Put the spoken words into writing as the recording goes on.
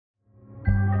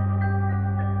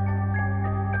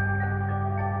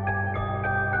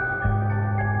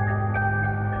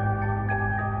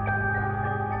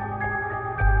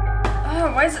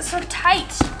door? Why is it so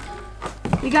tight?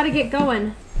 We gotta get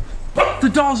going. The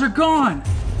dolls are gone.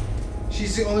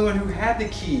 She's the only one who had the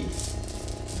key.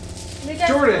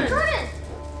 Jordan,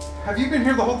 have you been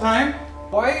here the whole time?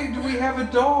 Why do we have a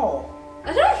doll?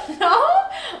 I don't know.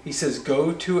 He says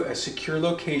go to a secure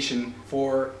location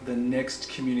for the next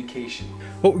communication.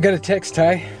 Well, we got a text,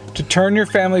 Ty. To turn your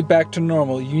family back to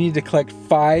normal, you need to collect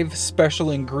 5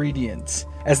 special ingredients.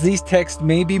 As these texts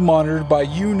may be monitored by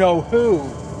you know who.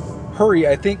 Hurry,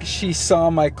 I think she saw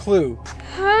my clue.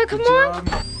 Come on.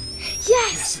 Yes.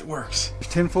 Yes, it works.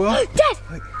 Tinfoil? Dad.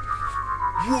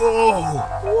 Whoa.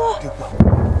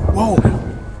 Whoa.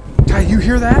 Ty, you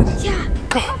hear that? Yeah.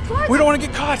 God, we don't want to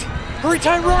get caught. Hurry,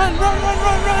 Ty, run, run, run,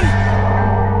 run, run.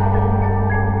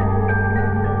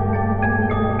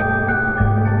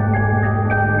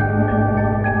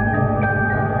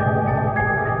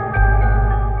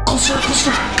 Closer,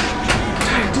 closer.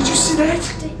 Ty, did you see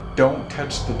that? Don't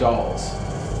touch the dolls.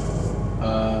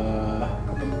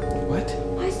 What?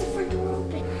 Why is the front door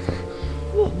open?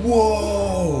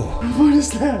 Whoa! What is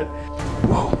that?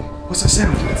 Whoa, what's that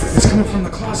sound? It's coming from the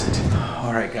closet.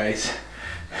 All right, guys,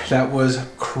 that was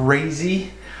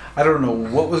crazy. I don't know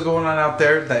what was going on out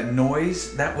there. That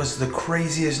noise, that was the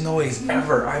craziest noise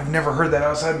ever. I've never heard that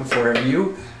outside before, have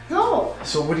you? No.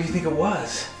 So what do you think it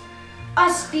was?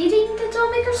 Us beating the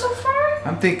DollMaker so far?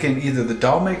 I'm thinking either the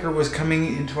DollMaker was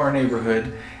coming into our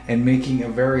neighborhood and making a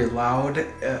very loud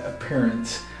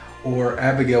appearance, or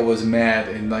Abigail was mad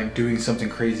and like doing something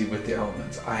crazy with the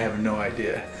elements. I have no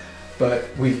idea. But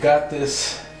we've got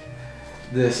this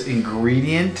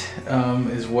ingredient,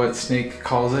 is what Snake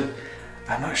calls it.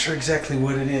 I'm not sure exactly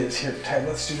what it is. Here, Ty,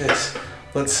 let's do this.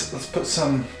 Let's put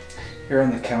some here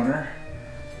on the counter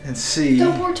and see.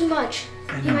 Don't pour too much.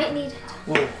 You might need.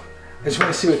 Whoa. I just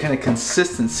want to see what kind of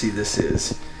consistency this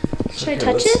is. Should I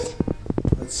touch it?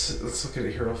 Let's look at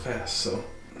it here real fast. So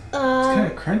it's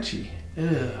kind of crunchy.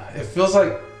 Ugh. It feels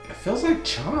like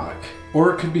chalk,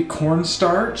 or it could be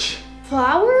cornstarch.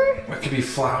 Flour? Or it could be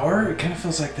flour. It kind of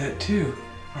feels like that too.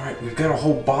 All right, we've got a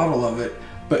whole bottle of it,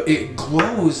 but it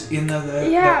glows in that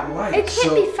light. It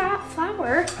can't be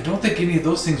flour. I don't think any of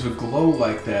those things would glow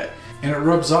like that, and it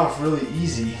rubs off really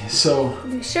easy. So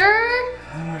You sure?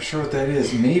 I'm not sure what that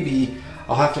is. Maybe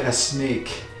I'll have to ask Snake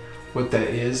what that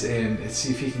is and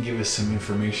see if he can give us some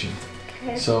information.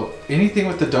 Okay. So anything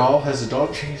with the doll, has the doll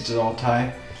changed at all,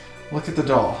 Ty? Look at the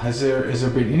doll. Has there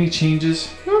been any changes?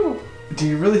 No. Do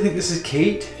you really think this is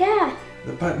Kate? Yeah.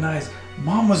 The button eyes.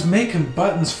 Mom was making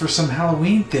buttons for some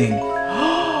Halloween thing.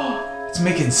 It's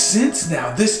making sense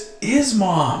now. This is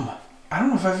Mom. I don't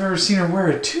know if I've ever seen her wear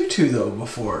a tutu though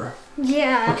before.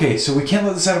 Yeah. Okay, so we can't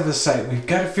let this out of the sight. We've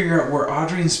got to figure out where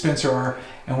Audrey and Spencer are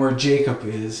and where Jacob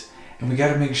is. And we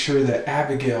got to make sure that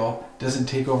Abigail doesn't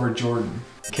take over Jordan.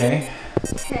 Okay?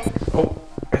 Okay. Oh,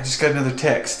 I just got another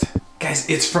text. Guys,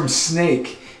 it's from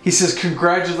Snake. He says,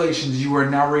 congratulations, you are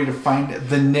now ready to find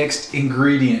the next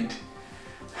ingredient.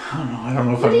 I don't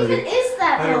know if I'm ready. What even is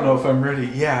that? I don't know if I'm ready.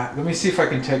 Yeah, let me see if I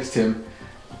can text him.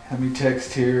 Let me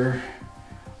text here.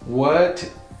 What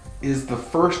is the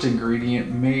first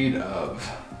ingredient made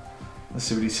of? Let's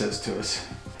see what he says to us.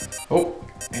 Oh,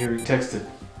 here he texted.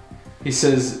 He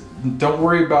says, don't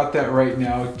worry about that right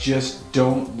now, just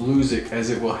don't lose it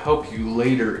as it will help you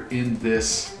later in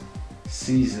this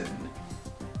season.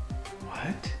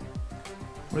 What?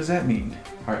 What does that mean?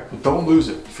 All right, well, don't lose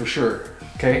it for sure,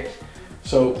 okay?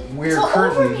 So we're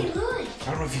currently, I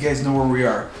don't know if you guys know where we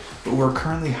are, but we're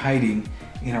currently hiding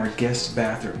in our guest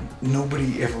bathroom.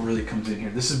 Nobody ever really comes in here.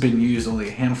 This has been used only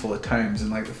a handful of times in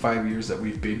like the 5 years that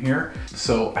we've been here.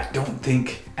 So I don't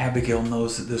think Abigail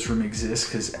knows that this room exists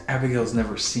because Abigail's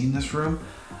never seen this room.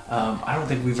 I don't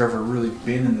think we've ever really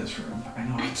been in this room. I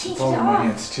know, it's all over my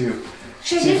hands too.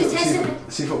 See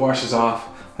if it washes off.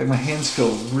 Like my hands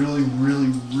feel really, really,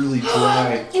 really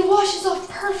dry. It washes off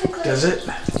perfectly. Does it?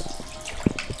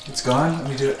 It's gone? Let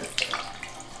me do it.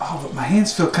 Oh, but my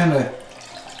hands feel kind of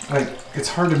like it's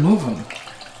hard to move them.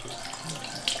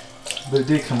 But it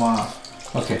did come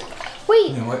off. Okay.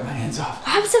 Wait. I'm gonna wipe my hands off. What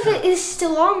happens if it is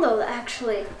still on though,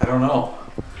 actually? I don't know.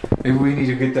 Maybe we need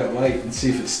to get that light and see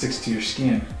if it sticks to your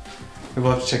skin. Maybe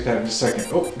we'll have to check that in just a second.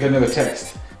 Oh, got another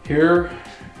text. Here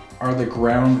are the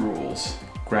ground rules.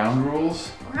 Ground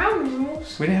rules? Ground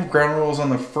rules? We didn't have ground rules on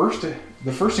the first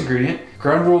ingredient.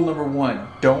 Ground rule number 1,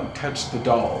 don't touch the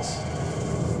dolls.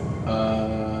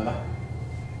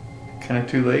 Kind of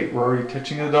too late. We're already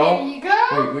touching the doll. There you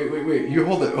go. Wait. You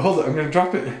hold it. I'm gonna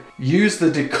drop it. Use the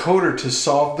decoder to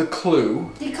solve the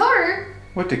clue. Decoder?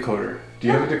 What decoder? Do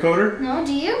you have a decoder? No,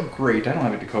 do you? Great, I don't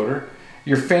have a decoder.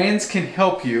 Your fans can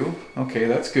help you. Okay,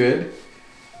 that's good.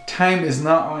 time is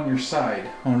not on your side.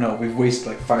 Oh no, we've wasted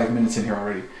like 5 minutes in here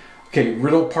already. Okay,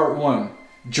 riddle part 1.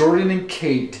 Jordan and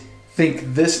Kate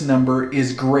think this number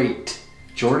is great.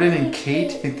 Jordan and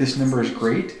Kate think this number is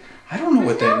great? I don't know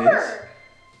what that is.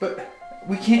 But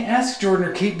we can't ask Jordan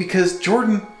or Kate because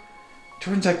Jordan's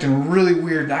acting really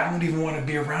weird. I don't even want to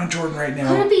be around Jordan right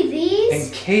now. Could it be these?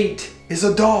 And Kate is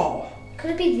a doll.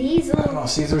 Could it be these? I don't know.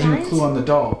 See if there's any clue on the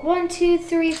doll. 1, 2,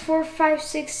 3, 4, 5,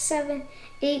 6, 7,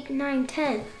 8, 9,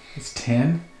 10. It's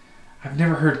 10? I've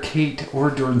never heard Kate or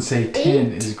Jordan say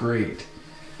 10 is great.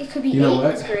 It could be You know 8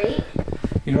 what? is great.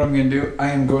 You know what I'm going to do? I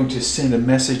am going to send a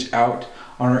message out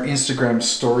on our Instagram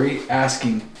story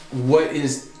asking what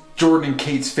is Jordan and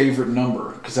Kate's favorite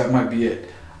number, because that might be it.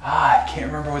 I can't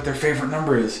remember what their favorite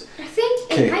number is. I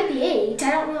think it might be 8.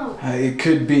 I don't know. It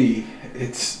could be.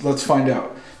 Let's find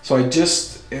out. So I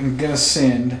just am going to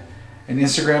send an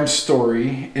Instagram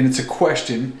story, and it's a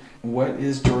question. What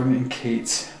is Jordan and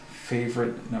Kate's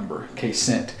favorite number? Okay,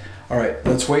 sent. All right,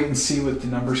 let's wait and see what the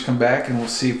numbers come back, and we'll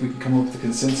see if we can come up with a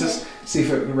consensus. See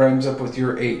if it rhymes up with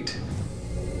your 8.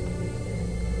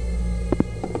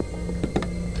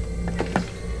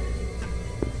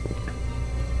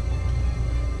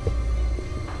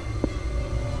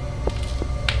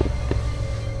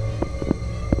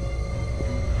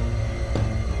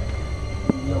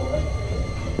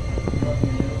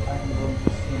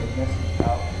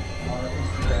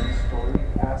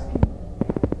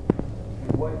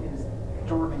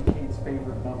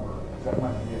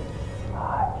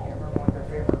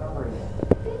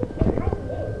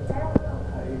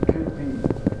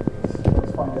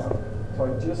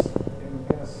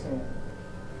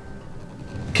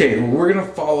 Okay, well, we're gonna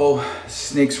follow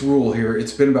Snake's rule here.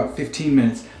 It's been about 15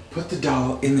 minutes. Put the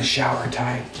doll in the shower,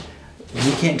 Ty. If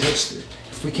we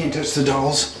can't touch the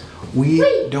dolls, we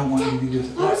don't want you to do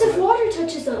that. What if water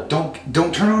touches them?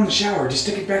 Don't turn on the shower. Just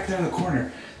stick it back there in the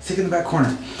corner. Stick it in the back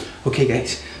corner. Okay,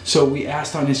 guys. So we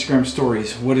asked on Instagram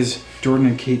stories, what is Jordan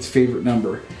and Kate's favorite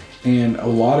number? And a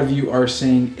lot of you are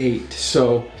saying 8.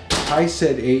 So I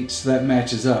said 8, so that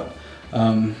matches up.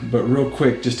 But real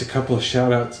quick, just a couple of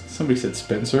shout outs. Somebody said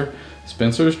Spencer.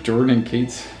 Spencer's Jordan and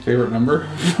Kate's favorite number?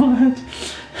 What?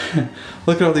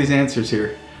 Look at all these answers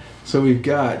here. So we've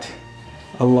got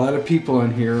a lot of people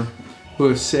in here who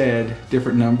have said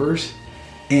different numbers.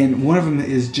 And one of them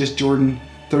is just Jordan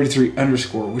 33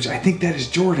 underscore, which I think that is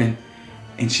Jordan.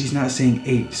 And she's not saying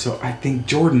 8. So I think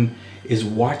Jordan is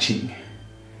watching.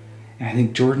 And I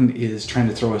think Jordan is trying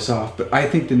to throw us off. But I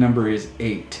think the number is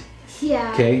 8.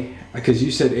 Yeah. Okay? Because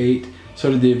you said 8.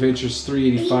 So did the Adventures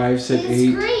 385 said 8.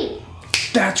 It's great.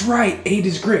 That's right. 8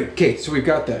 is great. Okay, so we've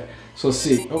got that. So let's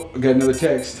see. Oh, I got another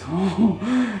text. Oh,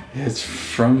 it's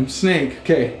from Snake.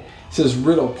 Okay. It says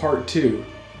riddle part 2.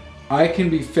 I can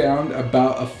be found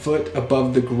about a foot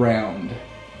above the ground.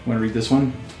 Want to read this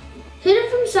one? Hidden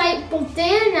from sight both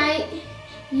day and night.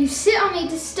 You sit on me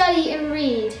to study and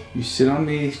read. You sit on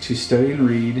me to study and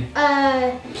read.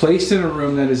 Placed in a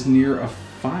room that is near a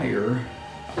fire.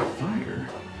 Fire?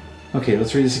 Okay,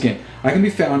 let's read this again. I can be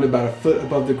found about a foot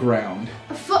above the ground.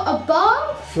 A foot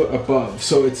above? Foot above.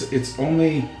 So it's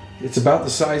about the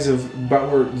size of about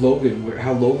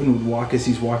how Logan would walk as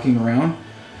he's walking around.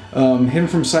 Hidden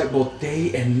from sight both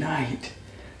day and night.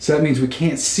 So that means we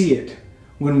can't see it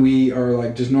when we are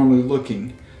like just normally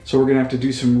looking. So we're gonna have to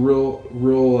do some real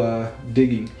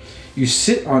digging. You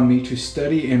sit on me to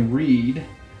study and read,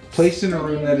 placed in a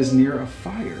room that is near a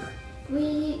fire.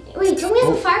 Wait, don't we have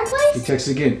a fireplace? He texts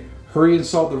again. Hurry and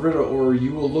solve the riddle or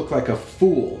you will look like a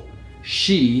fool.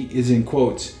 She is in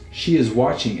quotes. She is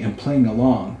watching and playing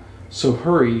along. So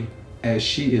hurry as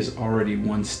she is already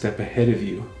one step ahead of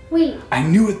you. Wait. I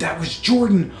knew it. That was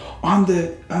Jordan on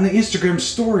the Instagram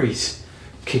stories.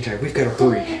 Okay, Ty, we've got to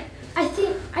hurry. I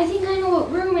think I know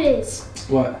what room it is.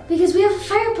 What? Because we have a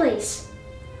fireplace.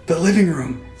 The living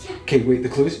room. Yeah. Okay, wait, the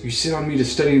clues. You sit on me to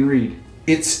study and read.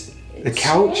 It's the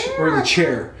couch or the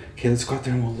chair. Okay, let's go out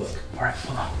there and we'll look. All right,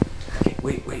 hold on. Okay,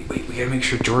 wait. We gotta make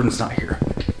sure Jordan's not here.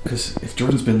 Because if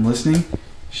Jordan's been listening,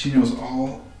 she knows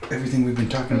everything we've been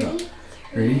talking about.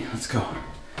 Ready? Let's go.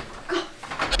 Go.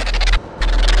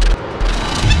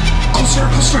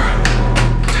 Closer.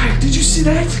 Ty, did you see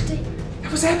that?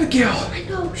 That was Abigail. I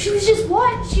know. She was just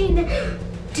watching.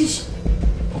 Did she?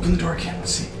 Open the door again.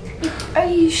 Let's see. Are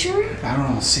you sure? I don't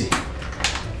know. Let's see.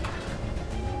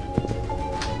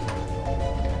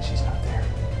 She's not there.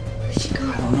 Where'd she go?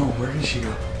 I don't know. Where did she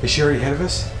go? Is she already ahead of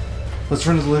us? Let's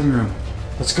run to the living room.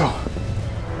 Let's go.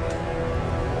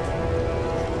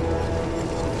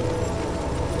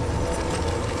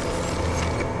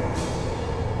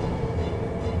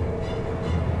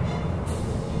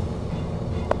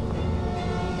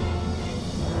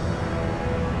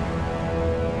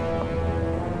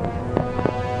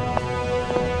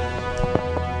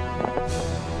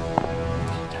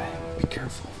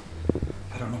 careful.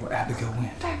 I don't know where Abigail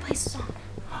went. Fireplace is on.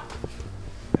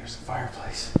 There's the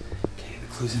fireplace. Okay, the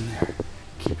clue's in there.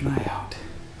 Keep an eye out.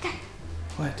 Dad,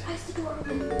 What? why is the door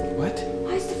open? What?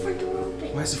 Why is the front door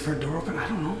open? Why is the front door open? I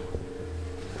don't know.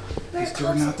 Better Is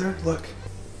Jordan close out there? Look.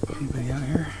 Anybody out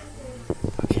here?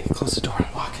 Okay, close the door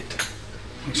and lock it.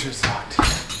 Make sure it's locked.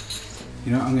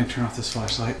 You know, I'm gonna turn off this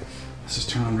flashlight. Let's just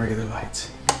turn on regular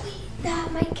lights. Wait,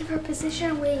 that might give her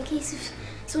position away in case if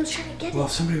someone's trying to get Well, it.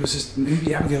 if somebody was just,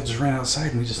 maybe Abigail just ran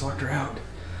outside and we just locked her out.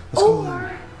 Let's go.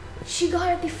 Or she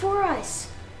got it before us.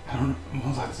 I don't know.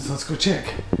 Well, let's go check.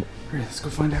 Hurry, let's go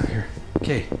find out here.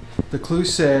 Okay, the clue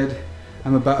said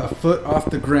I'm about a foot off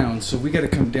the ground, so we gotta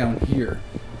come down here.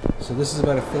 So this is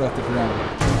about a foot off the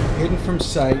ground. Hidden from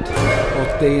sight,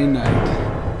 both day and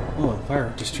night. Oh, the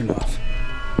fire just turned off.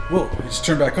 Whoa, it just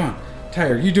turned back on. Ty,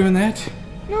 are you doing that?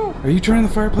 No, Are you turning the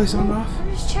fireplace on and off?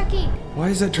 I'm just checking. Why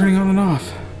is that turning on and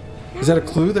off? Is that a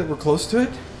clue that we're close to it?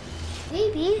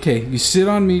 Maybe. Okay, you sit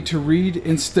on me to read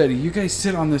and study. You guys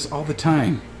sit on this all the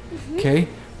time. Okay?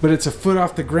 But it's a foot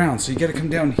off the ground, so you gotta come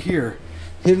down here.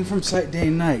 Hidden from sight day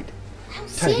and night. I don't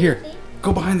Ty, see here. anything.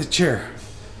 Go behind the chair.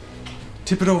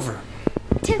 Tip it over.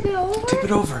 Tip it over? Tip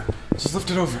it over. Just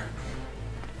lift it over.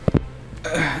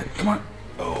 Come on.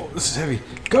 Oh, this is heavy.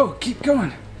 Go. Keep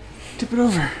going. Tip it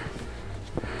over.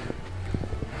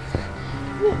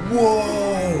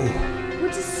 Whoa.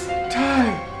 What is...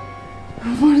 Ty.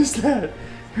 What is that?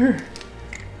 Here.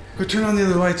 Go turn on the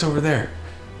other lights over there.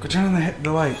 Go turn on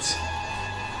the lights.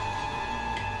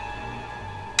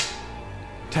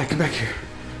 Ty, come back here.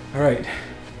 All right.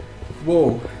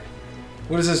 Whoa.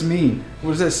 What does this mean?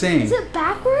 What is that saying? Is it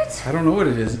backwards? I don't know what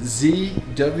it is. Z,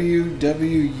 W, W,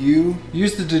 U.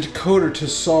 Use the decoder to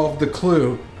solve the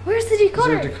clue. Where's the Is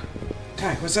there a decoder?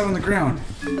 Ty, what's that on the ground?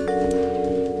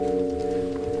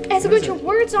 It has a What is bunch it? of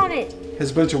words on it.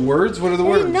 Has a bunch of words? What are the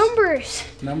And words? numbers.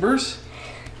 Numbers?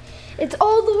 It's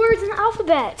all the words in the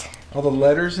alphabet. All the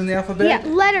letters in the alphabet? Yeah,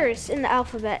 letters in the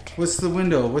alphabet. What's the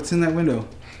window? What's in that window?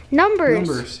 Numbers.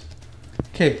 Numbers.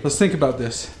 Okay, let's think about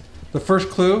this. The first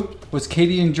clue was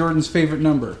Katie and Jordan's favorite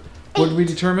number. What did we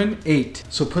determine? 8.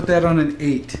 So put that on an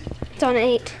 8. It's on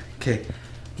 8. Okay,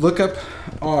 look up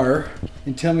R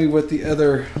and tell me what the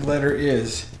other letter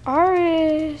is. R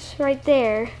is right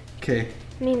there. Okay,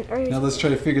 I mean, R is... now let's try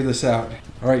to figure this out.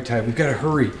 All right, Ty, we've got to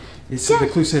hurry. The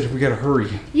clue said we got to hurry.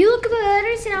 You look at the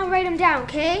letters and I'll write them down,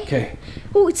 okay? Okay,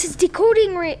 Oh, it says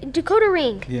decoder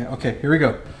ring. yeah, okay, here we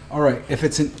go. All right, if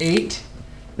it's an 8,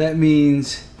 that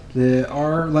means the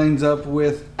R lines up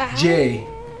with J.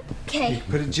 Okay.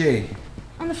 Put a J.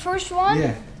 On the first one?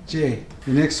 Yeah, J.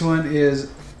 The next one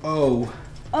is O.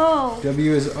 O.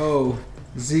 W is O.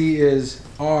 Z is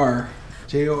R.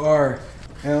 J-O-R.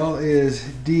 L is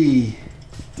D.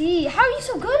 D. How are you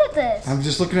so good at this? I'm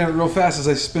just looking at it real fast as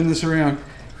I spin this around.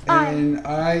 And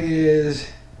I is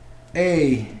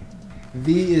A.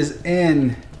 V is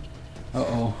N.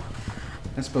 Uh-oh.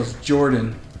 That spells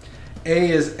Jordan.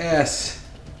 A is S.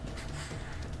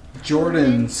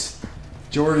 Jordan's.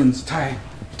 Ty.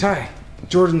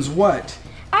 Jordan's what?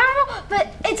 I don't know,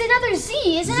 but it's another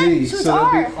Z, isn't Z. it? So it's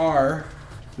that'd R. be R.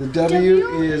 The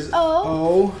W is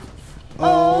O.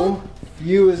 O.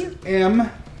 U is M.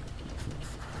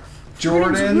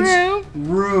 Jordan's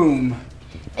room.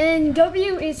 And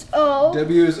W is O.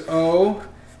 W is O.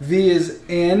 V is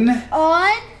N.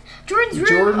 On. Jordan's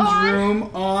room on. Room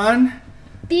on.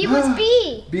 B was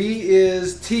B. B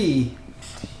is T.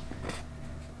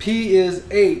 P is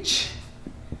H.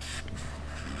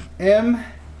 M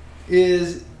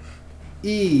is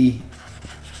E.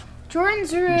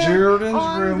 Jordan's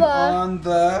room. On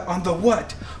the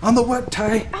what? On the what,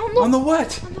 Ty? On the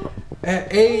what? A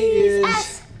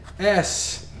is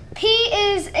S. P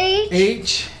is H.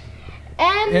 H.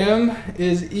 M.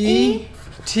 is E.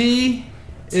 T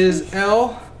is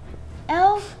L.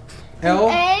 L.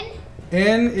 N.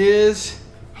 N is.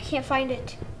 I can't find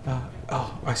it.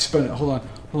 I spun it. Hold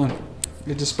on.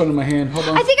 It just spun in my hand. Hold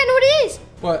on. I think I know what it is.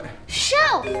 What?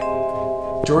 Shelf.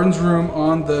 Jordan's room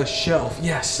on the shelf.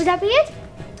 Yes. Would that be it?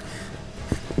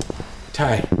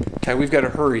 Ty, we've got to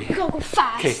hurry. We gotta go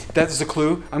fast. Okay, that is a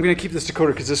clue. I'm gonna keep this decoder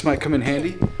because this might come in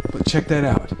handy. But check that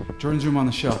out. Jordan's room on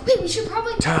the shelf. Wait, we should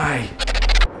probably... Ty.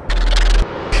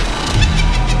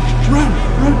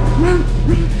 Run.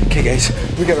 Okay, guys,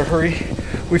 we gotta hurry.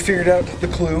 We figured out the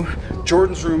clue.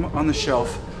 Jordan's room on the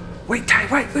shelf. Wait, Ty,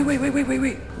 wait.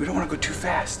 We don't want to go too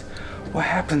fast. What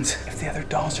happens if the other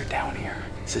dolls are down here?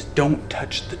 It says don't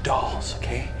touch the dolls,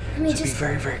 okay? So be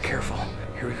very, very careful.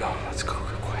 Here we go. Let's go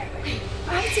quietly.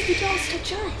 Why did the dolls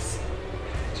touch us?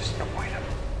 Just avoid them.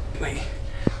 Wait,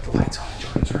 the light's on in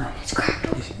Jordan's room. It's cracked.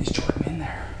 Is Jordan in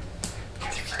there? I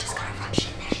think we just gotta rush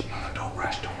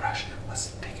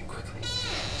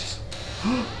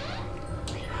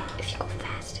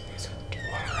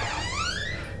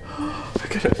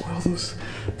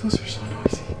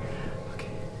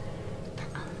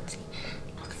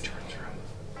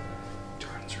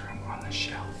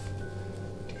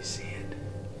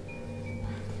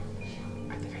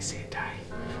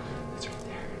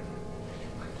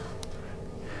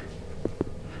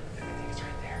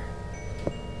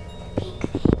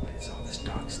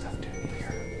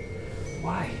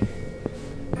Why?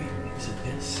 Wait, is it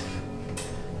this?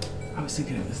 I was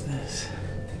thinking it was this.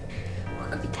 Or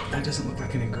it could be that. That doesn't look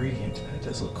like an ingredient. That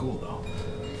does look cool though.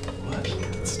 What? Pink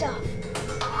stuff. It's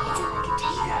in like a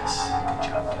tank. Yes. Good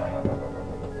job, Ty.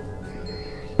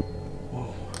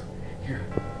 Whoa. Here,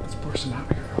 let's pour some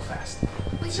out here real fast.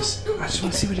 Wait, Just, no, I just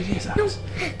want to see what it is. No,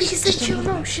 because then she'll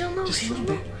know. She'll know. Just a She'll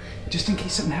little know. bit. Just in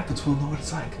case something happens, we'll know what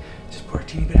it's like. Just pour a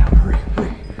teeny bit out. Hurry,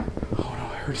 hurry. Oh no,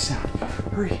 I heard a sound.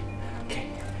 Hurry. Okay.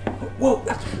 Whoa,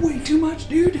 that's way too much,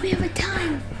 dude. We have a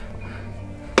time.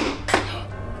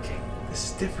 Okay, this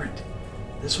is different.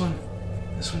 This one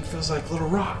feels like little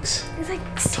rocks. It's like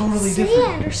Totally sand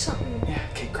different. or something. Yeah,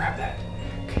 okay, grab that.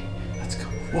 Okay, let's go.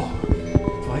 Whoa,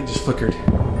 the light just flickered.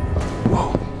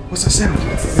 Whoa, what's that sound?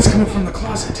 It's coming from the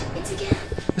closet. It's again.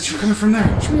 It's coming from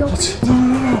there. Should we open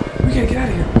No. We gotta get out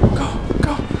of here.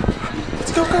 Go.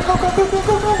 Let's go.